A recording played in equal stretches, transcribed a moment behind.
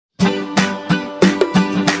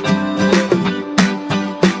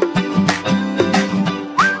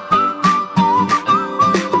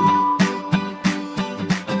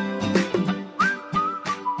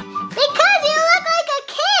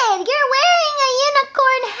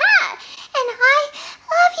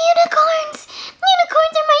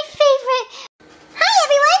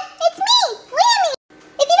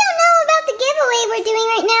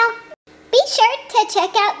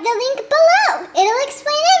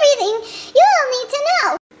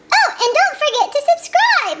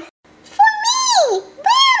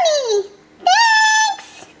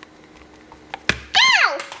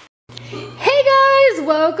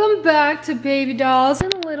back to baby dolls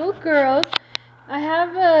and little girls. I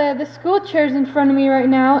have the school chairs in front of me right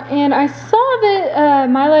now, and I saw that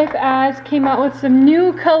My Life As came out with some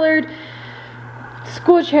new colored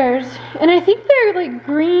school chairs, and I think they're like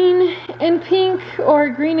green and pink or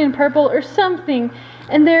green and purple or something,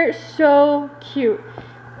 and they're so cute.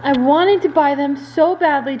 I wanted to buy them so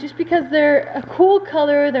badly just because they're a cool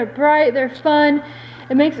color, they're bright, they're fun.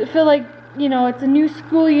 It makes it feel like, you know, it's a new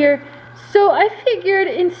school year. So I figured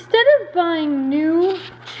instead of buying new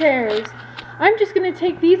chairs, I'm just going to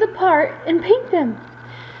take these apart and paint them.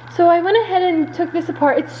 So I went ahead and took this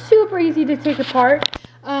apart. It's super easy to take apart.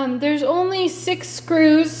 There's only 6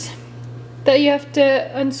 screws that you have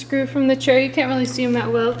to unscrew from the chair. You can't really see them that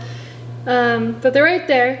well, but they're right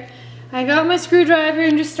there. I got my screwdriver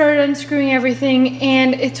and just started unscrewing everything,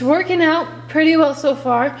 and it's working out pretty well so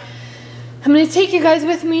far. I'm going to take you guys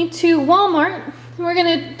with me to Walmart. We're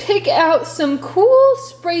going to pick out some cool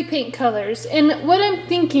spray paint colors, and what I'm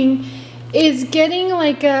thinking is getting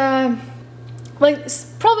like probably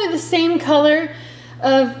the same color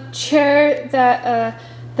of chair that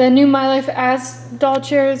the new My Life As doll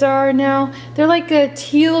chairs are now. They're like a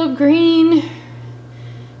teal green,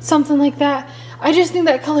 something like that. I just think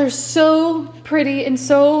that color is so pretty and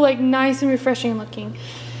so like nice and refreshing looking.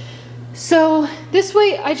 So this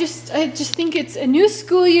way, I just think it's a new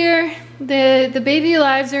school year. The baby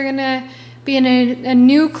lives are gonna be in a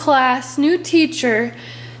new class, new teacher.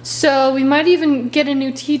 So we might even get a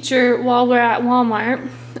new teacher while we're at Walmart.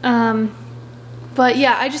 But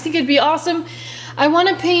yeah, I just think it'd be awesome. I want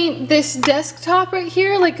to paint this desktop right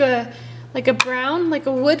here like a brown, like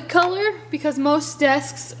a wood color, because most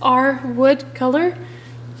desks are wood color,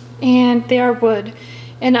 and they are wood.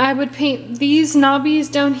 And I would paint these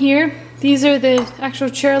knobbies down here. These are the actual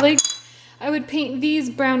chair legs. I would paint these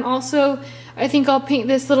brown also. I think I'll paint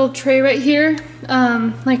this little tray right here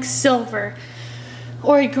like silver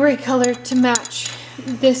or a gray color to match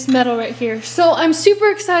this metal right here. So I'm super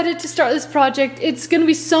excited to start this project. It's gonna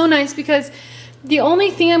be so nice because the only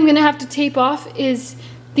thing I'm gonna have to tape off is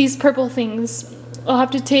these purple things. I'll have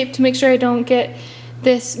to tape to make sure I don't get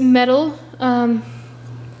this metal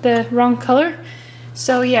the wrong color.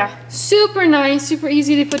 So yeah, super nice, super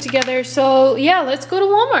easy to put together. So yeah, let's go to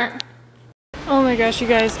Walmart. Oh my gosh, you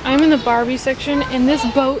guys, I'm in the Barbie section, and this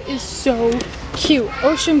boat is so cute.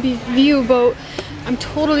 Ocean view boat. I'm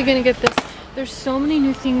totally gonna get this. There's so many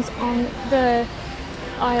new things on the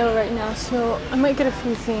aisle right now, so I might get a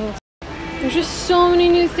few things. There's just so many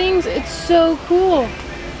new things. It's so cool.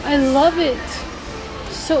 I love it.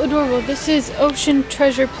 So adorable. This is Ocean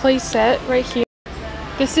Treasure playset right here.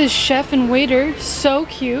 This is Chef and Waiter. So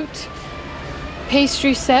cute.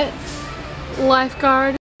 Pastry set.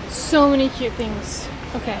 Lifeguard. So many cute things.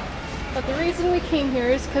 Okay. But the reason we came here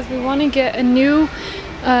is because we want to get a new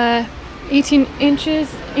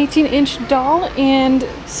 18-inch doll and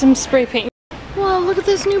some spray paint. Wow, look at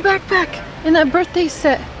this new backpack and that birthday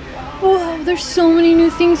set. Whoa, there's so many new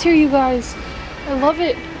things here, you guys. I love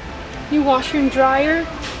it. New washer and dryer.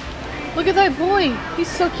 Look at that boy. He's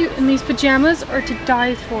so cute. And these pajamas are to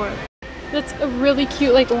die for. That's a really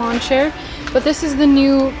cute like lawn chair. But this is the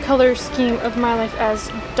new color scheme of My Life As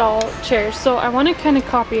doll chairs. So I want to kind of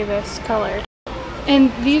copy this color.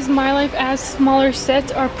 And these My Life As smaller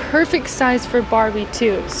sets are perfect size for Barbie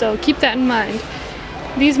too. So keep that in mind.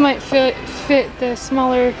 These might fit the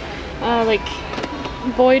smaller like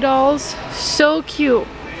boy dolls. So cute.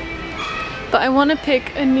 But I want to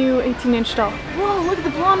pick a new 18-inch doll. Whoa, look at the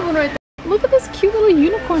blonde one right there. Look at this cute little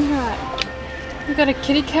unicorn hat. We've got a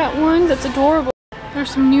kitty cat one that's adorable. There's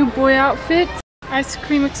some new boy outfits. Ice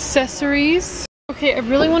cream accessories. Okay, I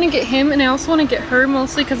really want to get him, and I also want to get her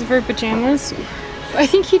mostly because of her pajamas. But I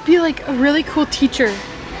think he'd be like a really cool teacher.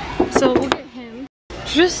 So we'll get him.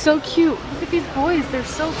 Just so cute. Look at these boys. They're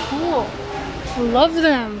so cool. I love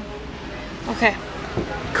them. Okay,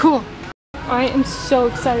 cool. I am so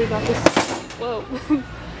excited about this. Whoa.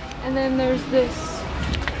 And then there's this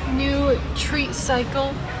new treat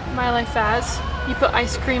cycle, My Life As. You put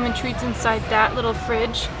ice cream and treats inside that little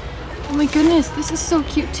fridge. Oh my goodness, this is so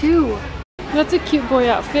cute too. That's a cute boy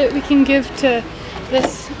outfit we can give to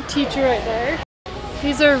this teacher right there.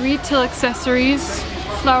 These are retail accessories,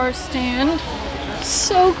 flower stand.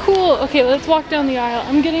 So cool. Okay, let's walk down the aisle.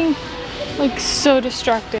 I'm getting like so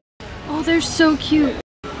distracted. Oh, they're so cute.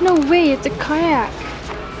 No way, it's a kayak.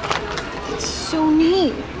 It's so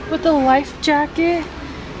neat. With a life jacket.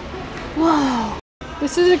 Whoa.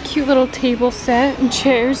 This is a cute little table set and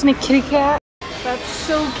chairs and a kitty cat. That's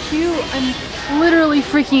so cute. I'm literally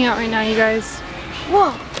freaking out right now, you guys.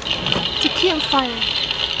 Whoa. It's a campfire.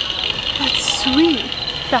 That's sweet.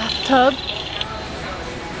 Bathtub.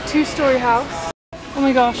 two-story house. Oh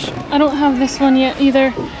my gosh, I don't have this one yet either.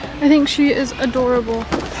 I think she is adorable.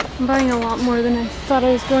 I'm buying a lot more than I thought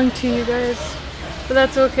I was going to, you guys. But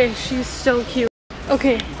that's okay, she's so cute.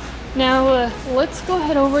 Okay, now let's go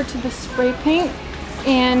head over to the spray paint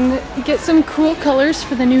and get some cool colors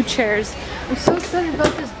for the new chairs. I'm so excited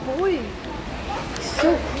about this boy.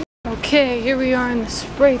 So cool. Okay, here we are in the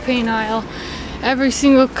spray paint aisle. Every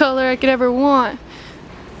single color I could ever want.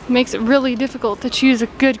 Makes it really difficult to choose a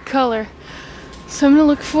good color. So I'm gonna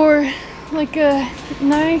look for like a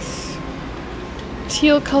nice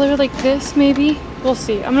teal color like this maybe. We'll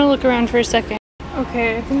see. I'm gonna look around for a second.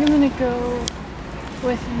 Okay, I think I'm gonna go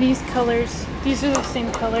with these colors. These are the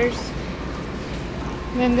same colors.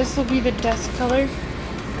 And then this will be the desk color.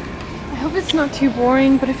 I hope it's not too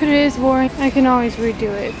boring, but if it is boring, I can always redo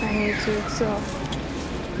it if I need to. So,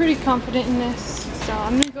 pretty confident in this. So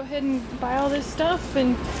I'm gonna go ahead and buy all this stuff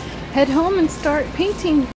and head home and start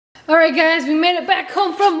painting. Alright guys, we made it back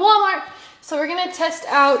home from Walmart. So we're gonna test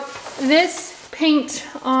out this paint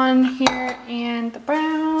on here and the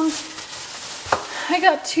brown. I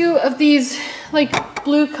got two of these like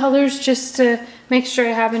blue colors just to make sure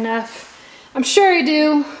I have enough. I'm sure I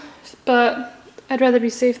do, but I'd rather be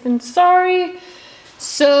safe than sorry.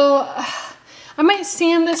 So I might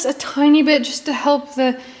sand this a tiny bit just to help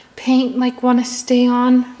the paint like want to stay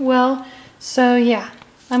on well. So yeah,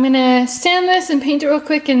 I'm gonna sand this and paint it real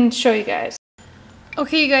quick and show you guys.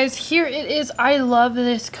 Okay you guys, here it is. I love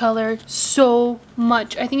this color so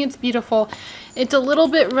much. I think it's beautiful. It's a little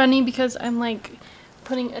bit runny because I'm like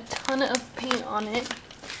putting a ton of paint on it.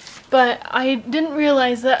 But I didn't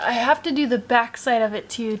realize that I have to do the back side of it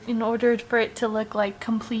too in order for it to look like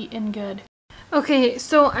complete and good. Okay,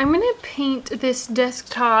 so I'm gonna paint this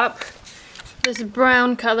desktop this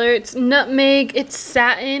brown color. It's nutmeg, it's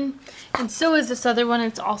satin, and so is this other one.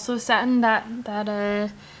 It's also satin, that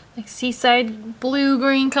like seaside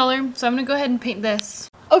blue-green color. So I'm gonna go ahead and paint this.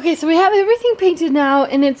 Okay, so we have everything painted now,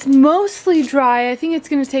 and it's mostly dry. I think it's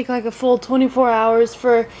gonna take like a full 24 hours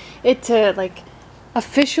for it to like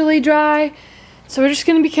officially dry. So we're just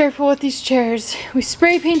gonna be careful with these chairs. We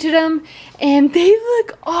spray painted them and they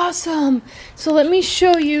look awesome. So let me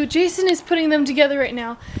show you. Jason is putting them together right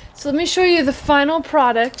now. So let me show you the final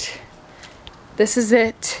product. This is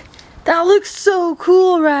it. That looks so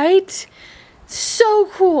cool, right? So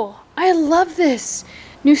cool. I love this.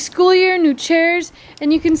 New school year, new chairs,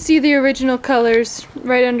 and you can see the original colors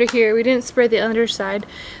right under here. We didn't spray the underside,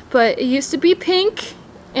 but it used to be pink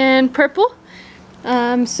and purple.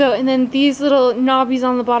 And then these little knobbies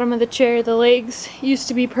on the bottom of the chair, the legs, used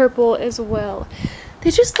to be purple as well.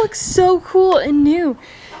 They just look so cool and new.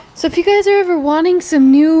 So if you guys are ever wanting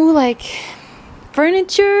some new, like,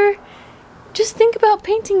 furniture, just think about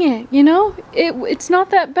painting it, you know? It's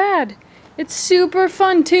not that bad. It's super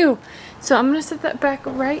fun, too. So I'm gonna set that back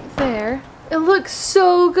right there. It looks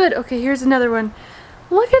so good. Okay, here's another one.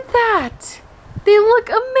 Look at that. They look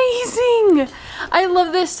amazing! I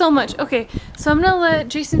love this so much. Okay, so I'm gonna let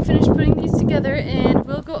Jason finish putting these together and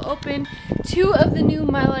we'll go open two of the new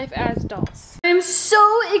My Life As dolls. I'm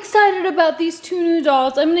so excited about these two new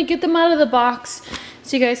dolls. I'm gonna get them out of the box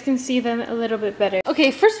so you guys can see them a little bit better. Okay,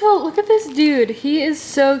 first of all, look at this dude. He is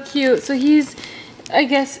so cute. So he's, I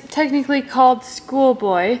guess, technically called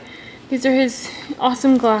Schoolboy. These are his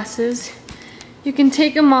awesome glasses. You can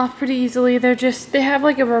take them off pretty easily. They have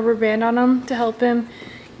like a rubber band on them to help him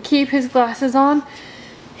keep his glasses on.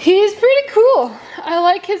 He's pretty cool. I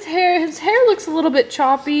like his hair. His hair looks a little bit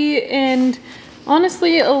choppy and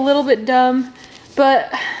honestly a little bit dumb, but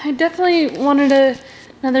I definitely wanted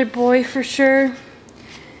another boy for sure.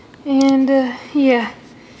 And yeah,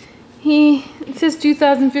 it says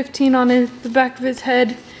 2015 on the back of his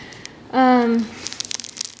head.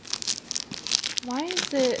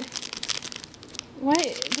 Why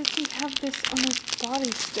does he have this on his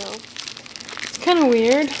body still? It's kind of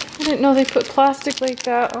weird. I didn't know they put plastic like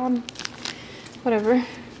that on. Whatever. So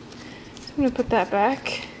I'm gonna put that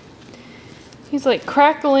back. He's like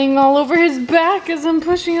crackling all over his back as I'm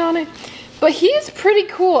pushing on it. But he's pretty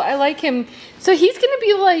cool. I like him. So he's gonna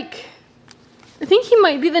be like, I think he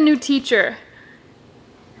might be the new teacher.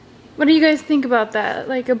 What do you guys think about that?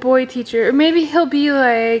 Like a boy teacher. Or maybe he'll be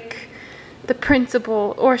like the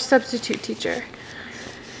principal or substitute teacher.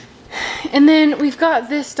 And then we've got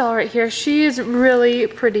this doll right here. She is really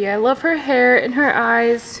pretty. I love her hair and her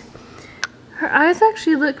eyes. Her eyes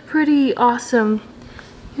actually look pretty awesome.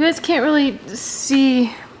 You guys can't really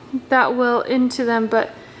see that well into them,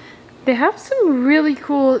 but they have some really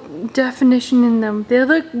cool definition in them. They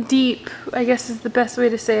look deep, I guess is the best way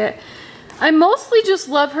to say it. I mostly just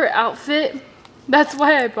love her outfit. That's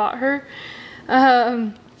why I bought her.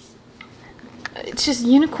 It's just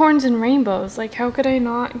unicorns and rainbows. Like, how could I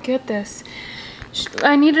not get this?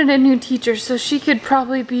 I needed a new teacher, so she could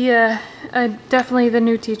probably be definitely the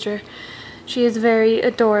new teacher. She is very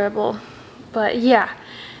adorable. But yeah,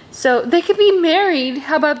 so they could be married.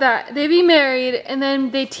 How about that? They be married and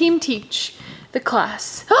then they team teach the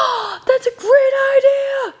class. Oh, that's a great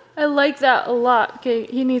idea. I like that a lot. Okay,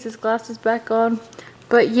 he needs his glasses back on.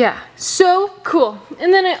 But yeah, so cool.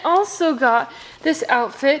 And then I also got this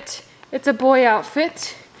outfit. It's a boy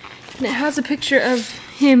outfit. And it has a picture of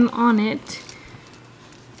him on it.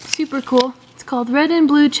 Super cool. It's called Red and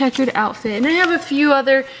Blue Checkered Outfit. And I have a few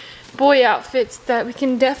other boy outfits that we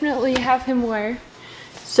can definitely have him wear.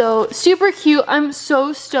 So super cute. I'm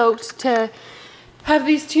so stoked to have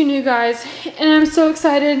these two new guys. And I'm so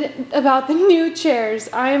excited about the new chairs.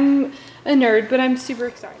 I'm a nerd, but I'm super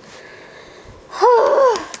excited.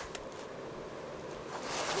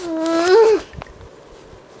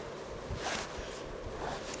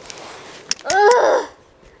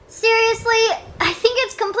 Seriously, I think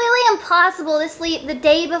it's completely impossible to sleep the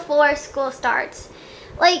day before school starts.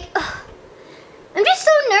 Like, I'm just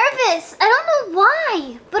so nervous. I don't know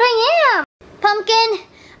why, but I am. Pumpkin,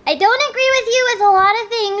 I don't agree with you with a lot of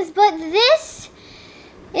things, but this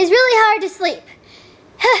is really hard to sleep.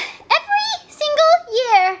 Every single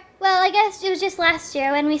year, well, I guess it was just last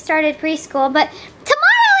year when we started preschool, but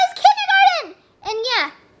tomorrow is kindergarten! And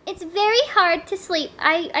yeah, it's very hard to sleep.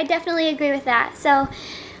 I definitely agree with that. So,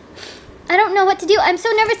 I don't know what to do. I'm so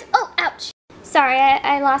nervous. Oh, ouch. Sorry,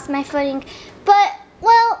 I lost my footing. But,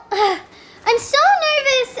 well, I'm so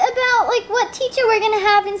nervous about, like, what teacher we're gonna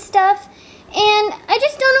have and stuff. And I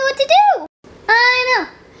just don't know what to do. I know.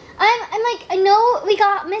 I'm like, I know we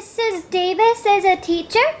got Mrs. Davis as a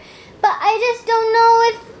teacher, but I just don't know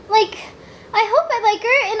if, like, I hope I like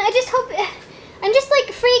her, and I just hope, I'm just,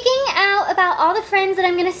 like, freaking out about all the friends that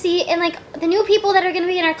I'm gonna see and, like, the new people that are gonna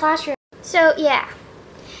be in our classroom. So, yeah.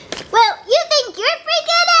 Well, you think you're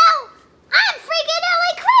freaking out? I'm freaking out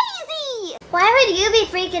like crazy! Why would you be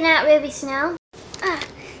freaking out, Ruby Snow?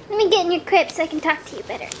 Let me get in your crib so I can talk to you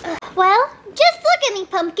better. Well, just look at me,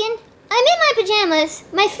 Pumpkin. I'm in my pajamas,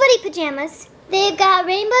 my footy pajamas. They've got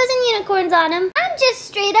rainbows and unicorns on them. I'm just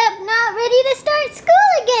straight up not ready to start school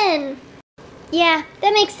again. Yeah,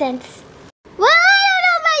 that makes sense. Well, I don't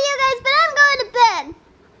know about you guys, but I'm going to bed.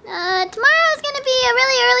 Tomorrow's gonna be a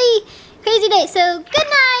really early, crazy day, so good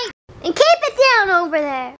night. And keep it down over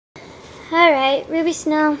there. Alright, Ruby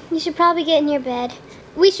Snow, you should probably get in your bed.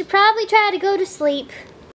 We should probably try to go to sleep.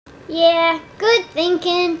 Yeah, good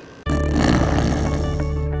thinking.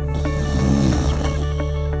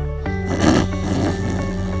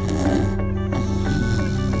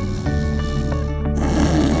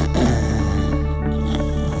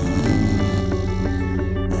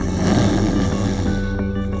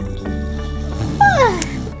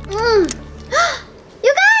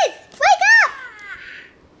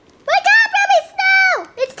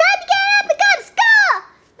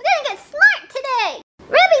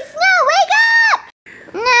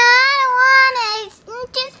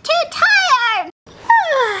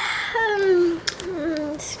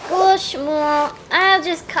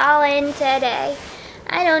 Today.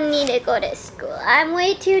 I don't need to go to school. I'm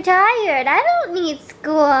way too tired. I don't need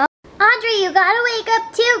school. Audrey, you gotta wake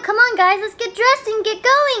up too. Come on, guys. Let's get dressed and get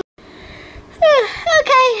going.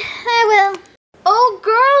 Okay, I will. Oh,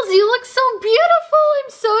 girls, you look so beautiful.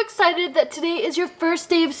 I'm so excited that today is your first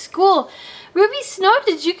day of school. Ruby Snow,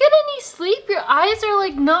 did you get any sleep? Your eyes are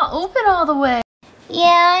like not open all the way.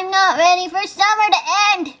 Yeah, I'm not ready for summer to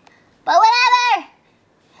end. But whatever.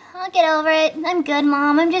 I'll get over it. I'm good,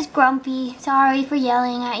 Mom. I'm just grumpy. Sorry for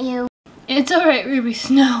yelling at you. It's alright, Ruby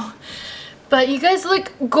Snow. But you guys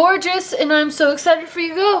look gorgeous, and I'm so excited for you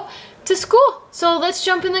to go to school. So let's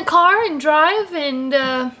jump in the car and drive, and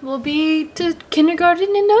we'll be to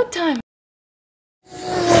kindergarten in no time. Thanks,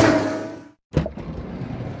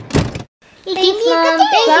 Mom. Thank you,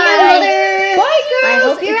 Mother. Bye, girls. I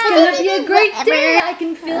hope you're it's gonna be a great day. I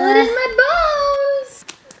can feel it in my bones.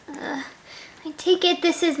 I take it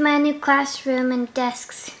this is my new classroom and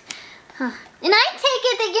desks. Huh. And I take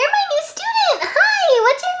it that you're my new student. Hi,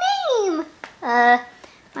 what's your name?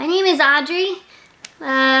 My name is Audrey.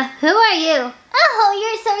 Who are you? Oh,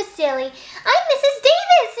 you're so silly. I'm Mrs.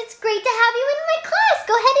 Davis. It's great to have you in my class.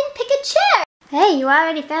 Go ahead and pick a chair. Hey, you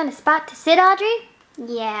already found a spot to sit, Audrey?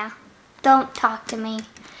 Yeah. Don't talk to me.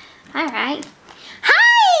 All right.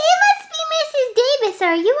 Hi, it must be Mrs. Davis.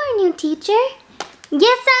 Are you our new teacher?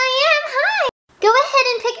 Yes, I am. Hi. Go ahead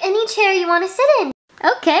and pick any chair you want to sit in.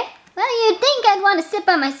 Okay. Well, you'd think I'd want to sit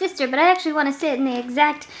by my sister, but I actually want to sit in the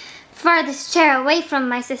exact farthest chair away from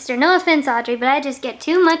my sister. No offense, Audrey, but I just get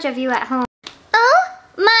too much of you at home. Oh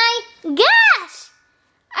my gosh!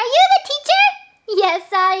 Are you the teacher? Yes,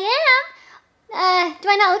 I am. Do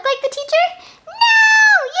I not look like the teacher?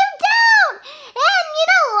 No, you don't! And you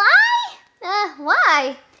know why?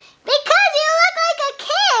 Why? Because you look like a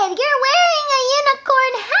kid. You're wearing a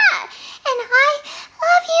unicorn hat. And I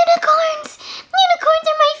love unicorns. Unicorns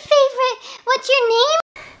are my favorite. What's your name?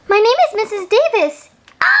 My name is Mrs. Davis.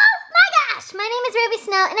 Oh my gosh! My name is Ruby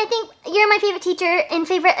Snow, and I think you're my favorite teacher and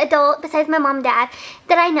favorite adult besides my mom and dad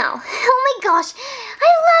that I know. Oh my gosh, I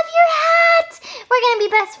love your hat! We're gonna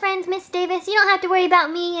be best friends, Miss Davis. You don't have to worry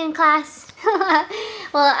about me in class.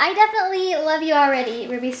 Well, I definitely love you already,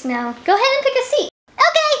 Ruby Snow. Go ahead and pick a seat.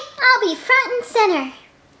 Okay, I'll be front and center.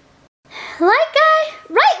 Right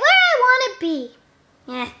where I wanna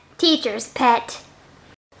be. Teacher's pet.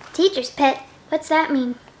 Teacher's pet? What's that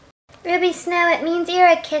mean? Ruby Snow, it means you're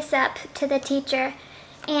a kiss-up to the teacher.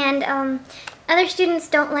 And other students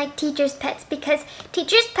don't like teachers' pets because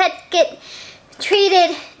teachers' pets get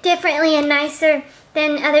treated differently and nicer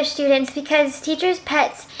than other students because teachers'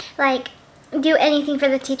 pets like do anything for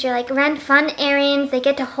the teacher, like run fun errands, they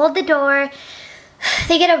get to hold the door,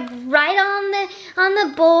 they get to write on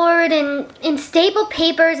the board and staple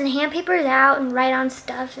papers and hand papers out and write on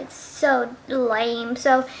stuff. It's so lame.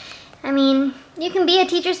 So I mean, you can be a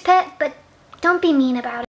teacher's pet, but don't be mean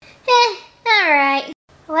about it. Alright.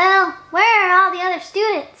 Well, where are all the other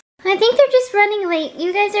students? I think they're just running late.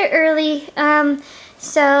 You guys are early.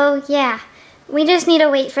 So yeah. We just need to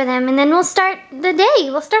wait for them and then we'll start the day.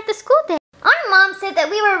 We'll start the school day. Our mom said that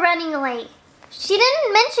we were running late. She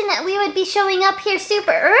didn't mention that we would be showing up here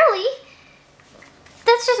super early.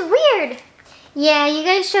 That's just weird. Yeah, you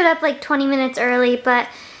guys showed up like 20 minutes early, but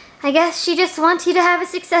I guess she just wants you to have a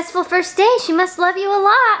successful first day. She must love you a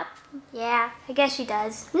lot. Yeah, I guess she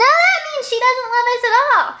does. No, that means she doesn't love us at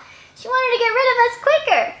all. She wanted to get rid of us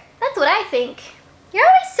quicker. That's what I think. You're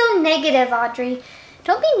always so negative, Audrey.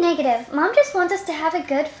 Don't be negative. Mom just wants us to have a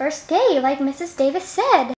good first day, like Mrs. Davis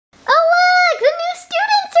said.